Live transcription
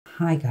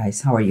Hi guys,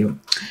 how are you?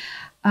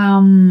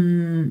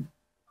 Um,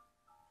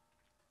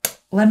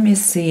 Let me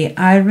see.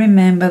 I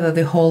remember that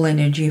the whole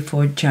energy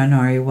for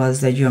January was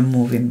that you're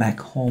moving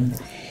back home.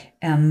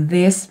 And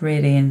this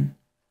reading,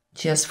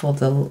 just for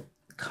the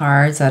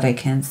cards that I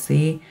can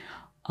see,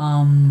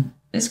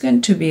 is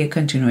going to be a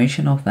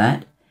continuation of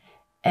that.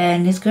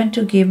 And it's going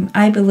to give,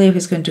 I believe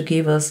it's going to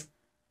give us,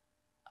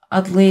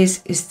 at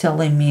least it's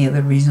telling me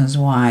the reasons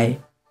why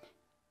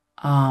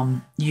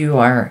you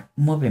are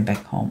moving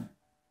back home.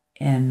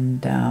 And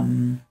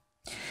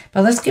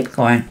but let's keep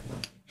going.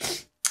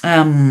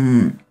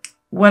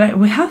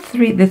 We have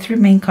the three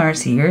main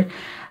cards here.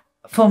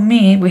 For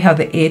me, we have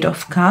the Eight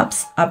of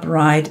Cups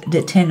upright,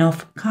 the Ten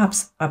of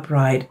Cups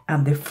upright,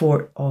 and the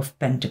Four of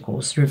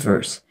Pentacles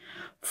reverse.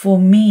 For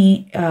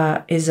me,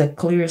 is a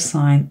clear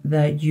sign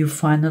that you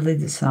finally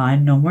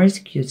decide, no more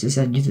excuses,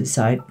 and you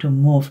decide to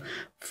move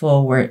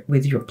forward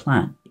with your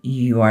plan.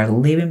 You are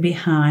leaving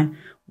behind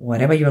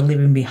whatever you're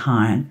leaving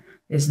behind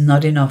is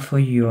not enough for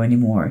you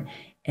anymore.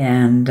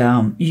 And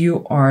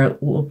you are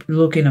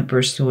looking at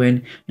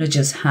pursuing not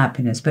just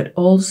happiness, but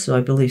also,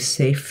 I believe,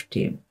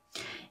 safety.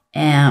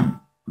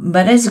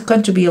 But it's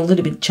going to be a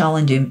little bit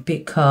challenging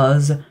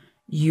because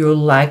you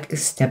lack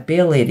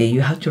stability.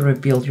 You have to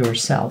rebuild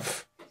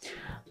yourself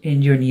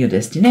in your new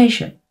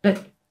destination.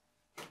 But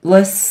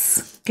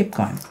let's keep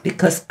going,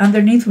 because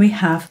underneath we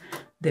have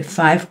the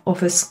Five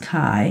of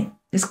Sky.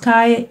 The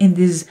sky in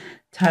this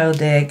tarot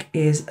deck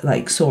is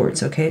like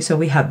swords, okay? So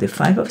we have the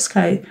Five of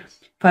Sky,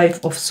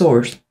 Five of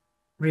Swords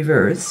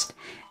reversed,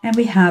 and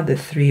we have the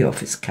Three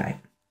of Sky,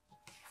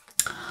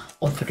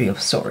 or Three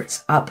of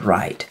Swords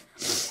upright.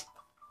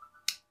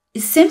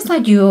 It seems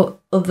like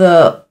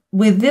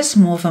with this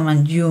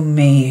movement you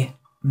may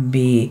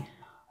be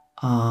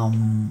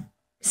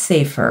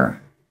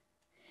safer,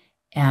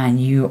 and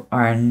you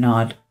are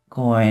not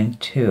going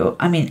to,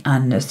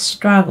 and the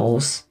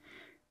struggles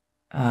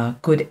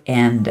could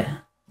end,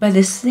 but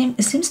it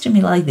seems to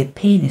me like the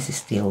pain is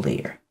still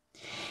there.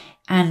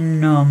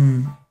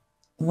 And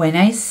when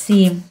I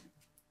see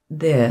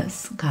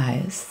this,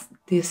 guys,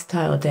 this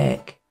tarot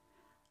deck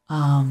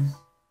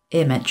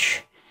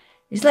image,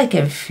 it's like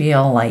I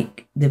feel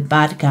like the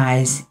bad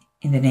guys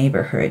in the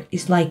neighborhood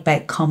is like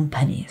bad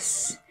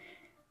companies.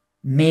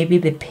 Maybe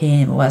the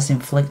pain was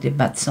inflicted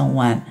by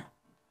someone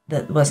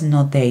that was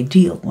not the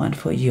ideal one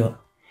for you.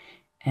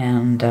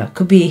 And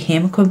could be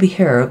him, could be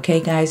her, okay,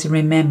 guys?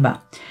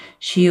 Remember,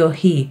 she or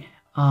he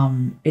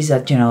is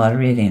a general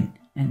reading.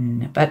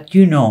 But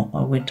you know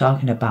what we're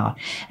talking about.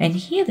 And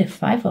here the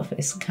Five of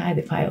Sky,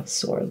 the Five of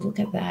Swords, look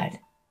at that.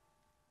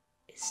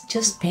 It's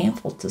just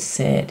painful to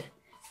see it.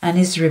 And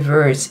it's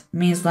reversed.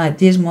 Means like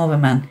this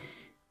movement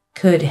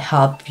could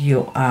help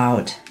you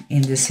out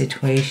in the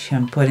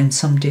situation, put in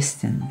some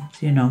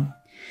distance, you know.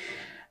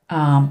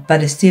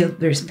 But still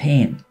there's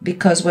pain,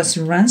 because what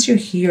surrounds you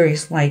here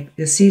is like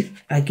the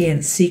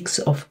Six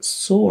of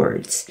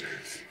Swords.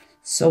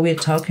 So we're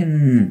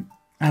talking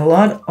a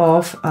lot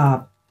of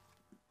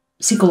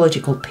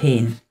psychological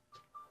pain,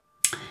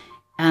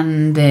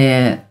 and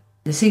the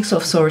Six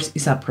of Swords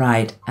is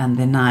upright, and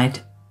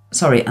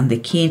the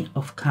King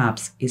of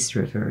Cups is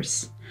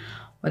reversed.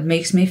 What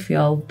makes me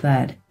feel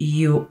that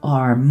you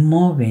are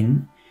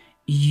moving,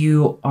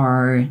 you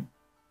are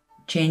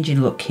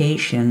changing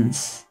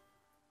locations,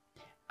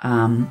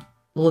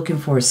 looking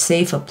for a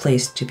safer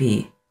place to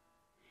be.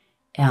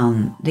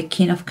 And the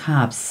King of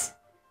Cups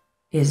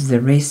is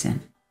the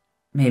reason.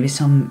 Maybe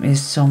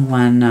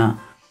someone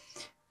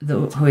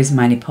who is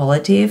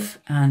manipulative,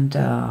 and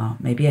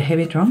maybe a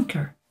heavy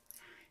drunker,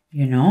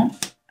 you know,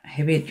 a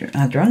heavy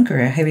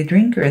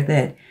drinker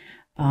that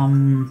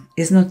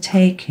is not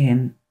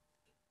taking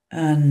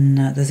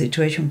the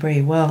situation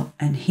very well,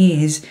 and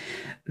he is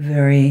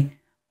very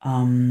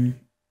I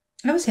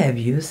would say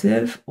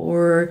abusive,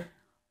 or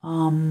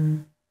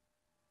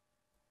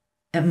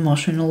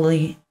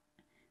emotionally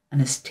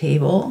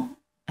unstable,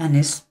 and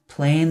is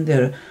playing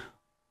the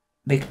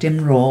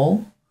victim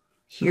role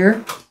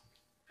here.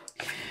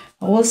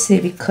 I will say,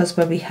 because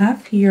what we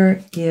have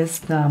here is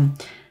the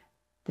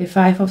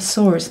Five of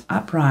Swords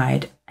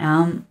upright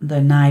and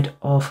the Knight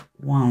of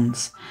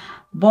Wands.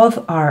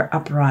 Both are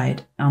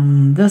upright.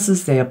 This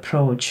is the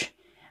approach,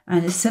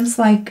 and it seems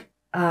like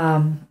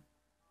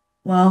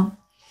well,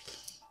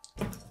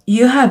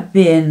 you have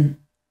been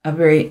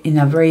in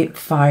a very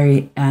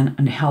fiery and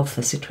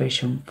unhealthy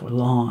situation for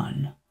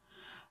long,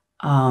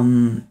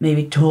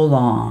 maybe too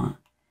long,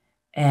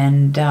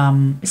 and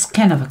it's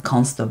kind of a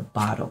constant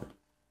battle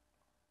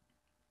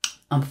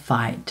and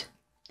fight,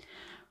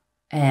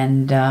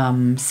 and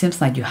seems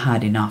like you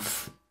had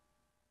enough.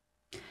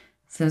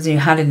 Seems you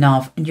had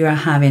enough, and you are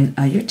having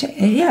you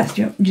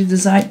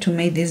decide to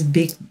make this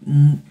big,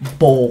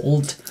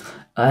 bold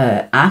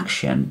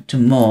action to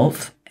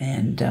move,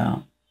 and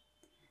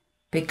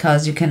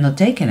because you cannot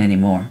take it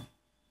anymore,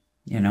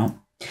 you know.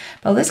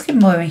 But let's keep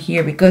moving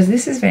here, because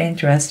this is very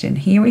interesting.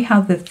 Here we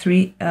have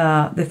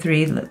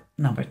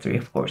number three,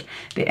 of course,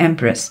 the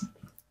Empress,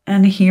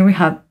 and here we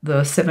have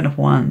the Seven of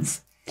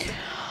Wands.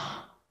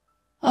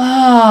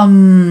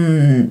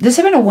 The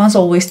Seven of Wands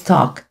always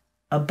talk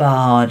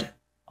about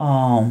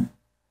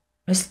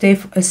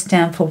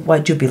stand for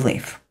what you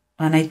believe,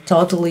 and I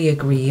totally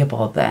agree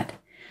about that.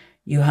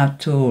 You have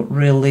to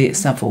really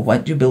stand for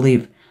what you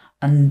believe,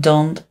 and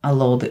don't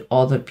allow the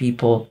other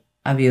people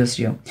abuse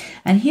you.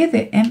 And here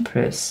the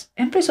Empress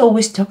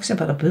always talks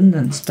about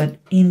abundance, but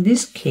in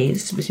this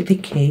case,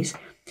 specific case,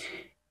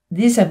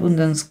 this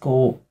abundance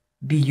go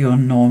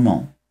beyond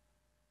normal.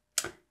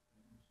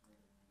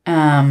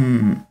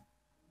 And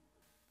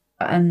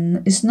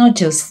it's not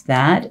just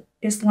that,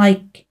 it's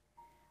like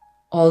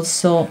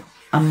also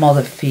a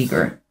mother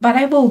figure. But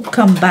I will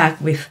come back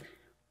with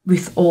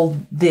all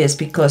this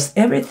because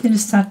everything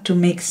starts to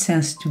make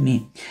sense to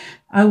me.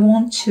 I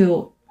want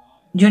to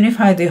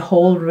unify the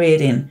whole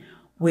reading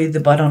with the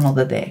bottom of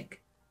the deck,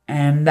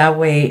 and that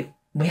way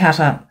we have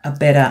a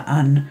better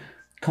and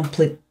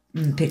complete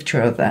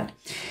picture of that.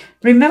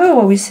 Remember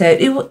what we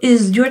said,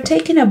 you're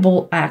taking a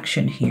bold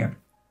action here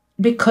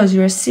because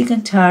you're sick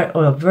and tired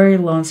of a very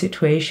long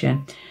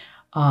situation,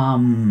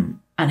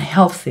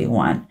 unhealthy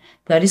one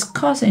that is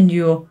causing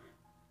you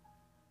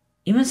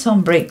even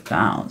some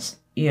breakdowns.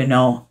 You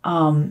know,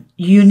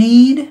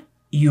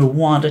 you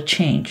want a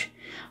change,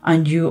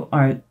 and you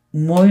are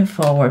moving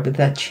forward with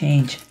that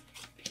change.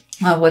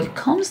 What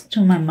comes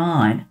to my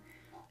mind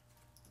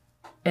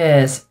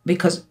is,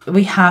 because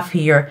we have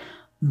here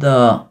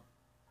the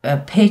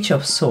Page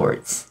of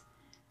Swords,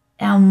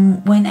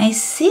 and when I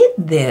see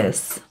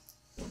this,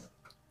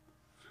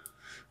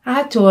 I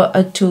had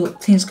two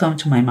things come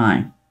to my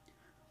mind.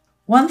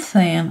 One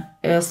thing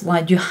is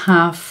like you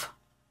have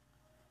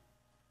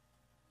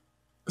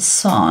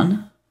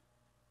someone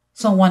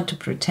to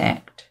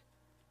protect,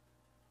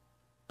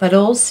 but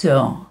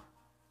also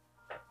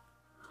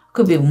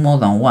could be more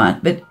than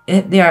one, but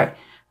there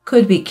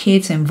could be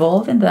kids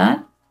involved in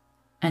that,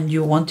 and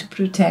you want to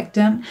protect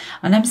them.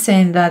 And I'm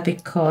saying that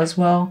because,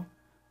 well,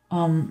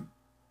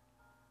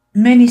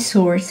 many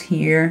swords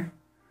here,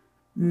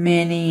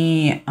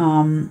 many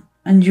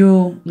and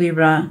you,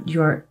 Libra,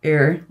 you're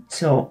air,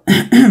 so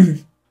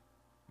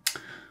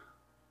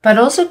but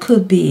also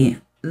could be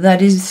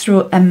that is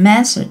through a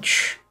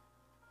message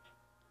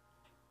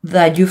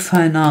that you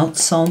find out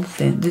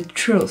something, the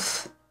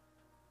truth,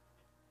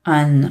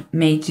 and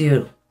made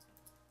you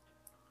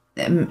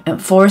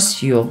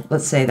force you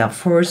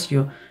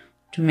to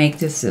make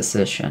this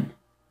decision.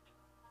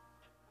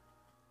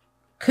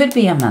 Could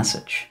be a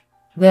message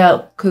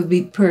that could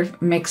be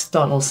makes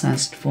total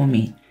sense for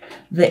me.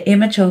 The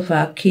image of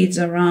kids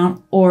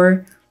around,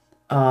 or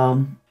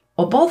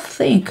both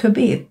things. Could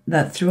be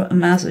that through a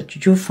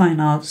message you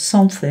find out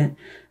something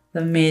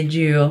that made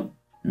you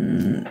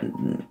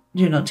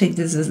take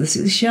this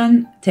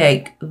decision,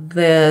 take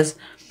this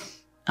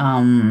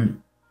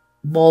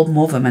bold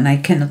movement. I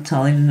cannot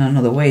tell in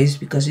another ways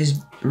because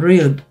it's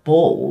really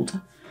bold,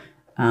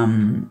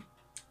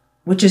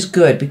 which is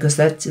good because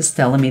that's just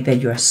telling me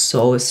that you are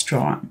so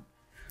strong.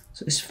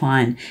 So it's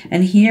fine.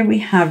 And here we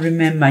have,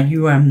 remember,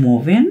 you are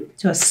moving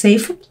to a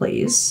safer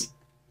place,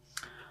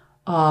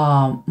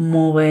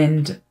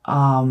 moving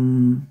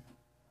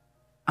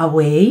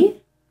away,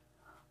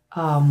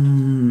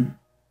 and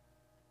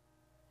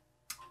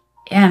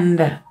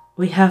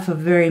we have a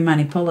very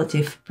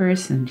manipulative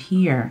person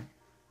here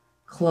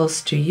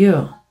close to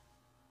you.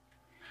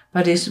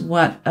 But it's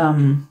what,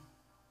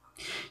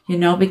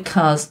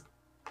 because,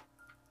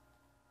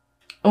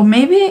 or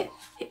maybe,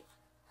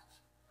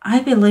 I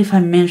believe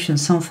I mentioned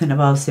something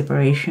about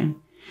separation,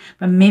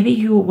 but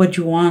maybe what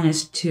you want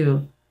is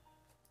to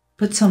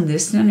put some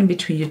distance in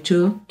between you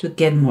two to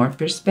get more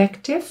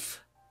perspective,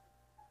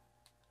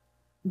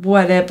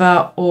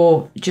 whatever,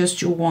 or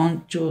just you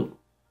want to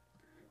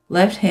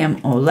left him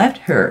or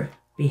left her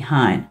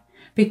behind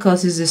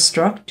because it's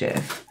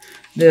destructive.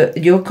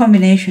 Your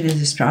combination is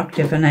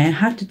destructive, and I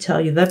have to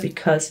tell you that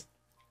because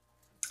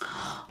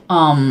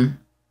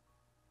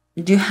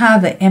you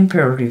have the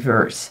Emperor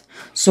reverse.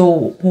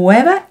 So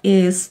whoever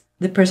is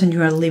the person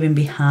you are leaving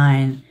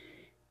behind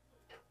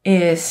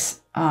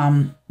is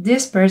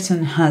this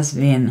person has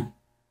been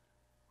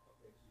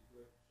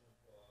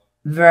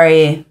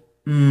very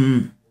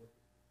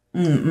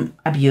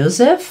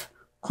abusive,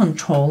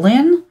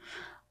 controlling.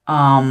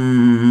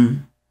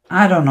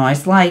 I don't know.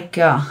 It's like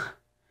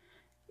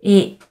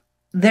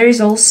there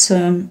is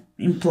also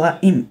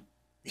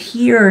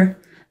here.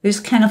 There's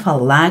kind of a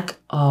lack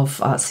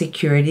of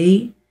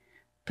security,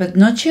 but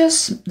not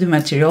just the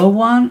material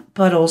one,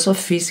 but also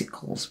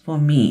physicals for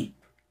me.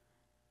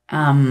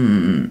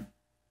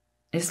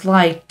 It's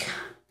like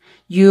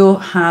you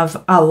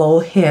have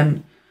allowed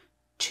him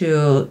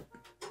to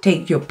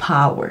take your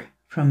power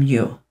from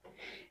you,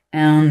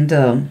 and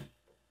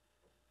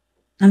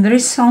there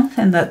is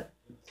something that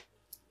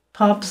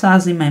pops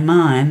up in my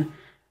mind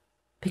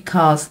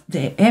because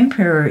the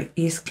Emperor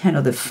is kind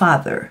of the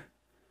father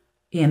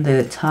in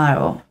the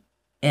tarot,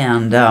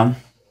 and I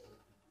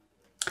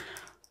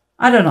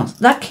don't know,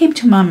 that came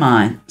to my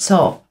mind.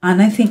 So,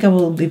 and I think I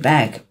will be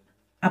back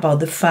about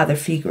the father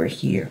figure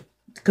here.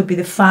 It could be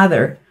the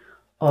father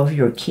of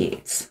your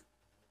kids.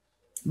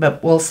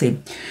 but we'll see,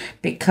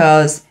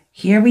 because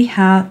here we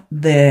have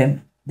the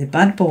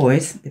bad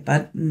boys, the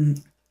bad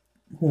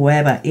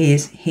whoever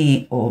is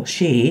he or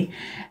she.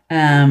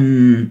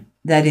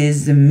 That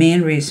is the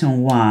main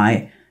reason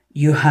why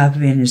you have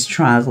been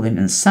struggling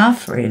and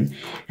suffering.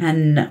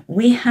 And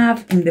we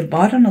have in the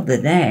bottom of the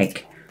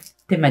deck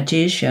the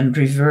Magician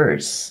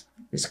reverse.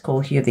 It's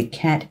called here the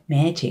cat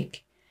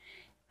magic,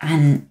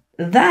 and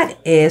that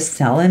is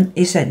telling,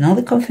 is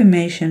another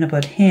confirmation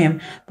about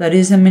him that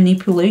is a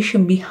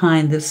manipulation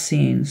behind the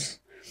scenes.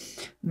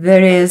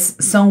 There is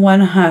someone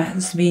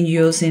has been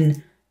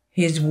using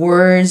his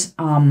words,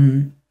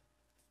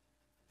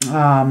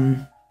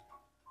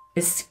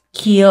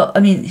 skill. I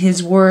mean,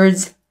 his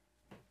words,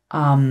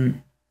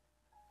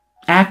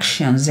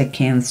 actions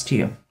against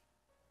you,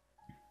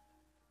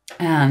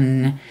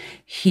 and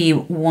he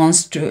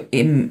wants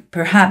to.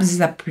 Perhaps is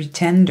a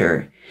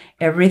pretender.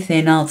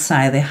 Everything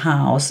outside the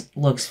house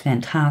looks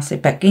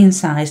fantastic, but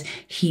inside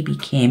he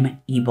became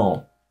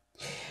evil.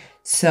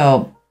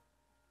 So,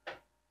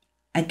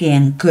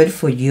 again, good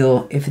for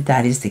you if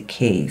that is the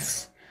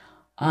case.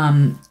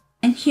 And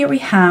here we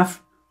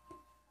have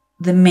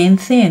the main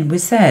thing. We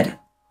said,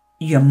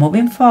 you're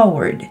moving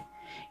forward.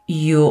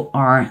 You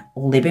are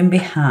leaving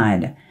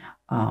behind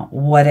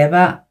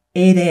whatever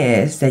it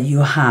is that you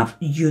have.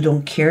 You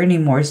don't care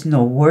anymore. It's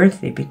not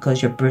worth it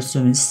because you're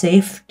pursuing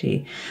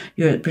safety.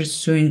 You're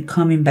pursuing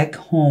coming back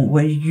home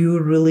where you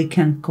really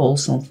can call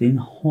something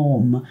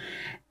home,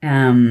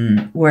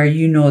 where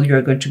you know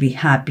you're going to be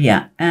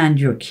happier, and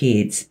your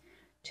kids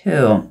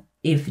too,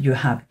 if you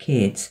have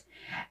kids.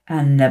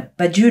 And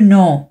but you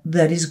know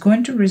that it's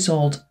going to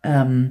result,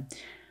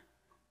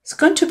 it's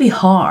going to be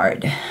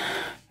hard,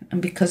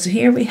 and because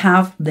here we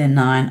have the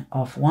Nine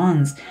of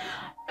Wands.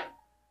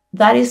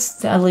 That is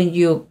telling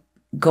you,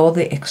 go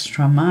the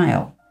extra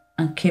mile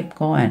and keep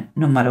going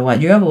no matter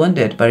what. You are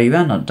wounded, but you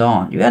are not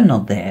done. You are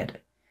not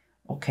dead.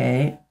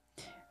 Okay?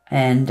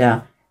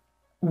 And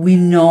we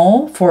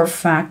know for a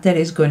fact that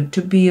it's going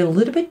to be a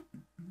little bit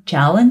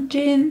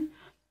challenging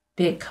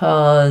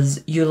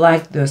because you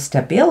like the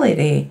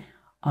stability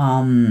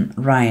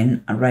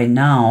right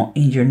now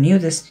in your new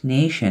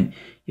destination.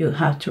 You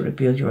have to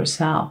rebuild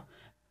yourself.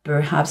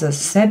 Perhaps, as I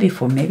said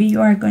before, maybe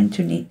you are going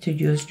to need to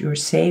use your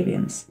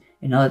savings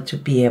in order to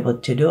be able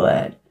to do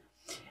it.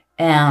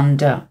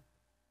 And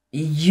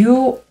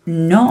you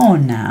know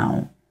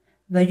now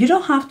that you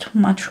don't have too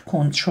much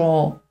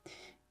control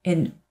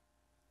in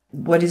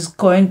what is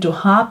going to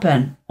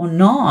happen or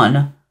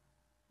not,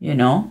 you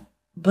know.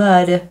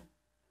 But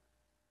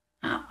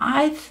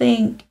I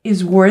think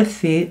it's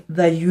worth it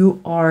that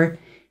you are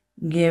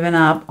giving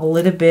up a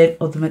little bit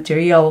of the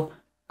material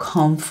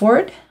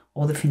comfort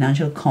or the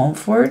financial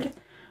comfort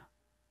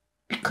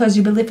because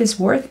you believe it's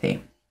worth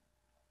it.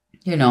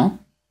 You know,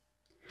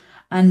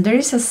 and there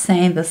is a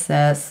saying that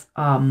says,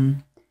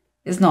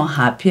 it's not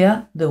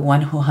happier the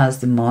one who has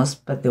the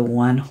most, but the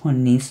one who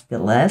needs the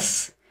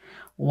less.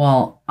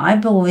 Well, I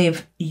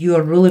believe you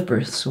are really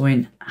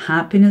pursuing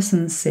happiness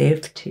and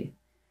safety,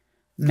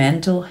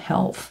 mental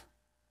health,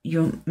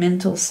 your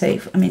mental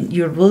safe. I mean,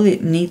 you really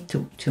need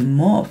to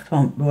move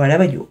from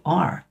wherever you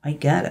are. I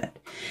get it.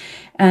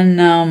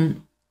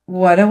 And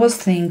what I was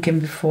thinking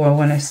before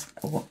when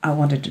I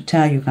wanted to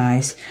tell you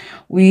guys,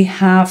 we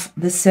have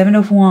the Seven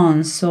of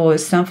Wands, so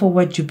it's time for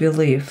what you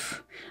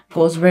believe.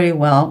 Goes very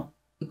well.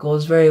 It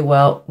goes very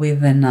well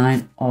with the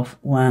Nine of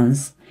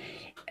Wands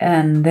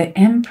and the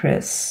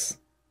Empress.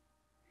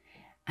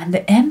 And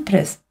the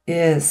Empress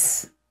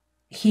is,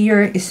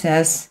 here it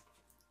says,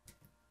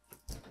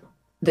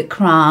 the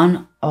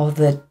crown of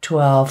the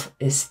 12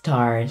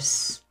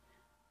 stars.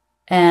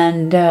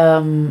 And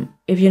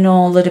if you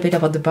know a little bit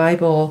about the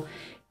Bible,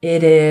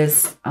 it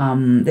is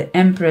the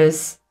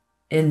Empress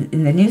in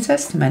the New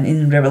Testament,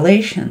 in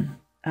Revelation.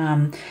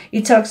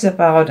 It talks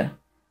about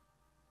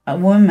a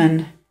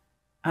woman,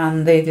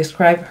 and they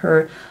describe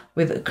her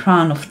with a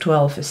crown of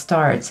 12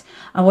 stars.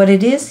 And what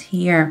it is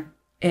here,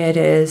 it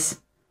is,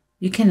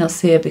 you cannot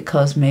see it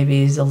because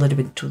maybe it's a little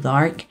bit too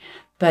dark,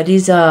 but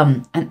it's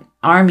an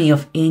army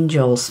of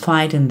angels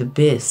fighting the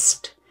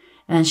beast.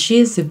 And she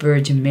is the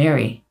Virgin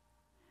Mary,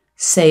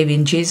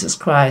 saving Jesus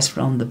Christ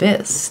from the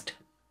beast.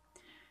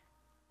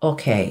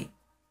 Okay,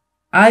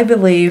 I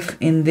believe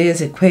in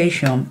this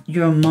equation,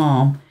 your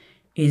mom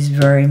is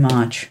very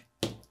much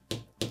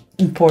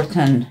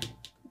important.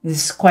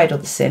 It's quite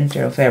at the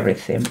center of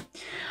everything.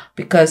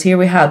 Because here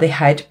we have the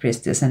High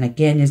Priestess, and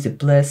again is the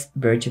Blessed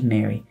Virgin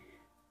Mary.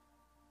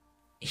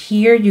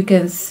 Here you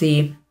can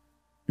see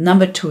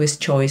number 2 is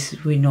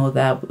choice. We know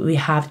that we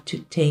have to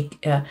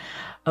take,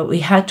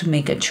 we had to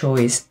make a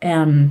choice.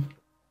 And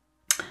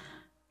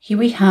here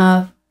we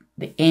have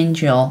the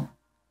angel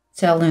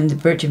telling the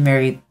Virgin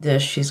Mary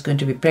that she's going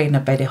to be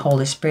pregnant by the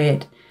Holy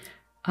Spirit.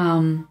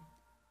 I'm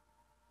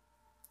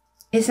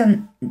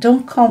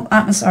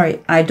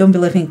sorry, I don't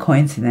believe in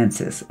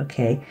coincidences,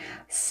 okay?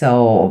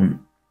 So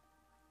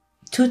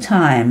 2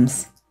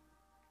 times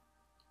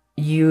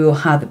you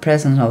have the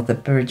presence of the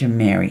Virgin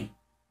Mary.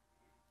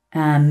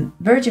 And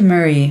Virgin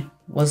Mary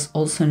was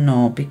also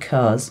known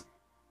because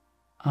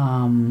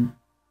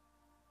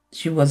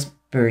She was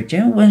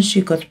virgin when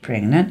she got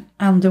pregnant,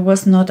 and there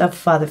was not a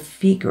father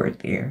figure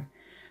there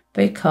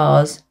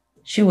because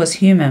she was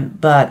human,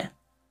 but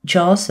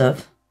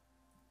Joseph,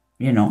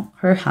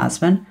 her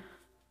husband,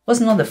 was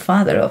not the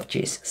father of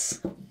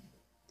Jesus.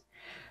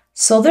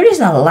 So there is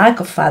a lack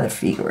of father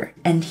figure.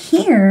 And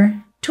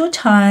here, 2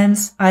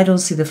 times, I don't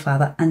see the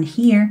father. And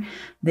here,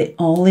 the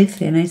only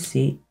thing I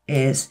see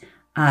is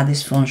a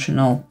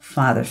dysfunctional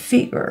father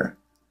figure.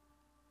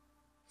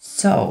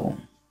 So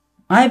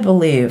I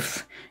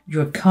believe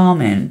you're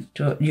coming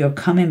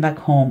back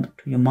home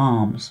to your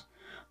mom's.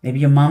 Maybe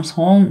your mom's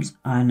home,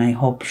 and I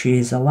hope she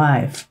is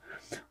alive.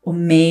 Or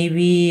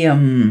maybe,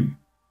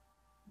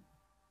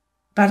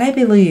 but I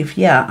believe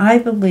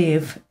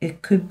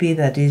it could be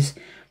that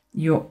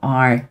you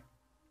are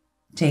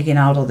taken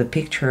out of the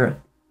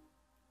picture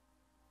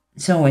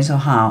some way,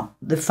 somehow.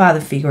 The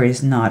father figure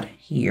is not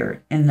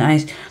here. And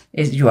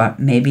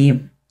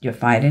maybe you're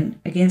fighting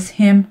against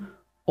him,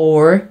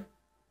 or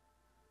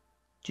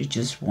you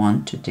just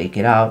want to take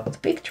it out of the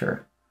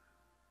picture.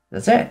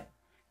 That's it.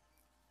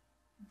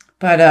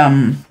 But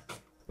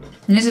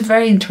this is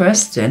very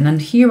interesting.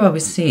 And here what we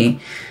see,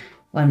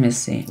 let me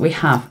see, we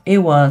have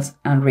AWAS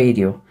and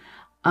radio.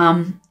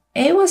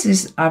 AWAS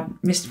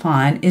is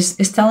fine.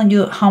 Is telling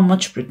you how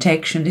much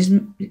protection.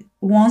 It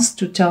wants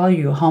to tell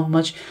you how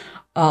much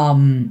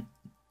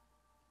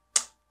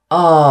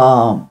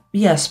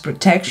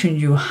protection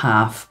you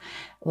have.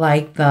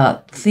 Like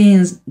the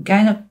things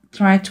kind of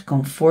try to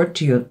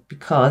comfort you,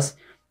 because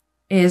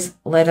is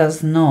letting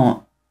us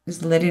know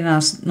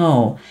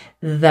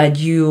that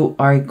you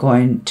are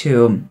going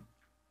to,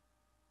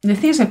 the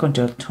things are going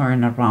to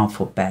turn around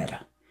for better.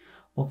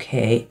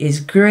 Okay,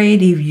 it's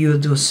great if you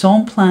do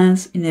some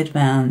plans in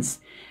advance.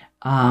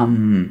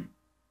 And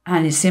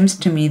it seems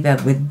to me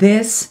that with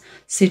this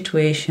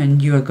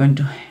situation, you are going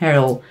to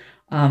handle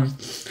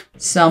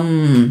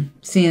some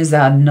things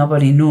that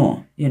nobody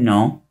knew,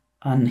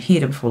 and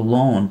hidden for a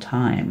long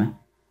time.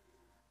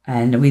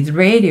 And with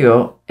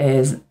radio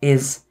is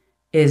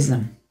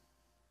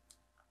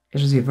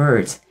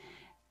reversed,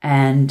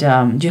 and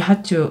you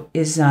have to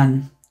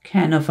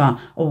kind of a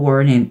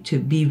warning to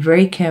be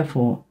very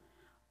careful.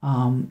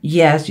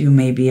 Yes, you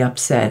may be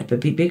upset, but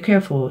be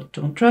careful.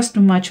 Don't trust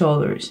too much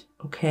others,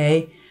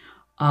 okay?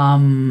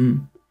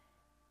 And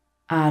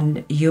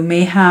you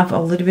may have a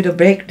little bit of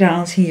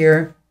breakdowns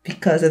here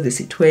because of the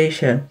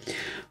situation.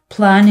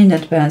 Plan in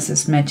advance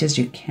as much as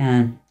you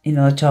can in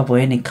order to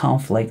avoid any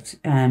conflict.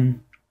 And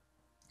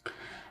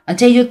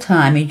take your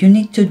time. If you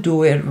need to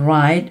do it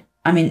right,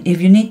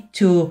 if you need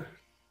to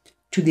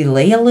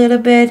delay a little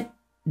bit,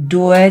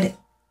 do it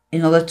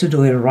in order to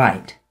do it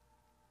right.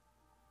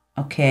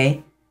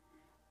 Okay?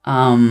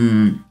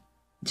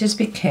 Just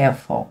be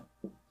careful.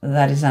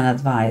 That is an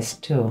advice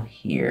too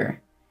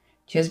here.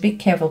 Just be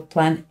careful.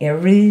 Plan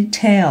every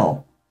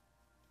detail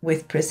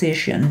with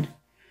precision.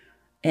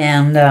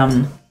 And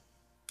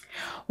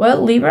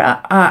well,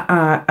 Libra,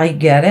 I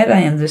get it.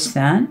 I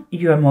understand.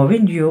 You are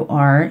moving. You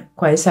are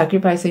quite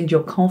sacrificing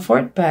your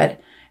comfort,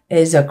 but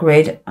it's a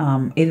great,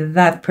 if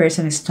that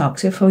person is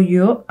toxic for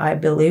you, I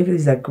believe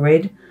it's a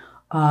great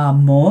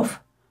move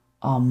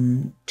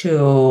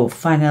to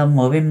finally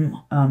moving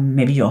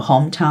maybe your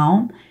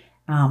hometown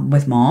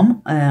with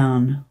mom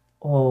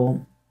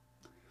or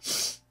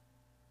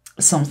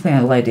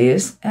something like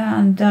this.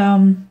 And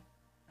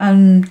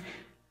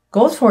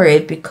go for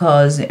it,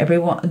 because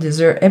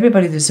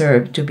everybody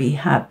deserves to be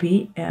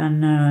happy,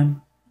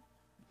 and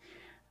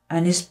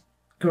it's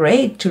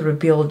great to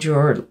rebuild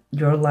your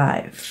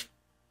life,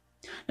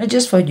 not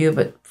just for you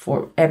but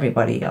for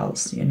everybody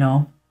else.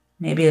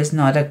 Maybe it's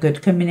not a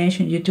good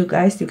combination, you two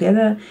guys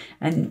together,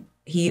 and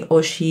he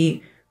or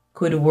she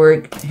could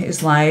work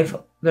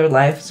their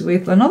lives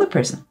with another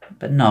person,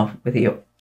 but not with you.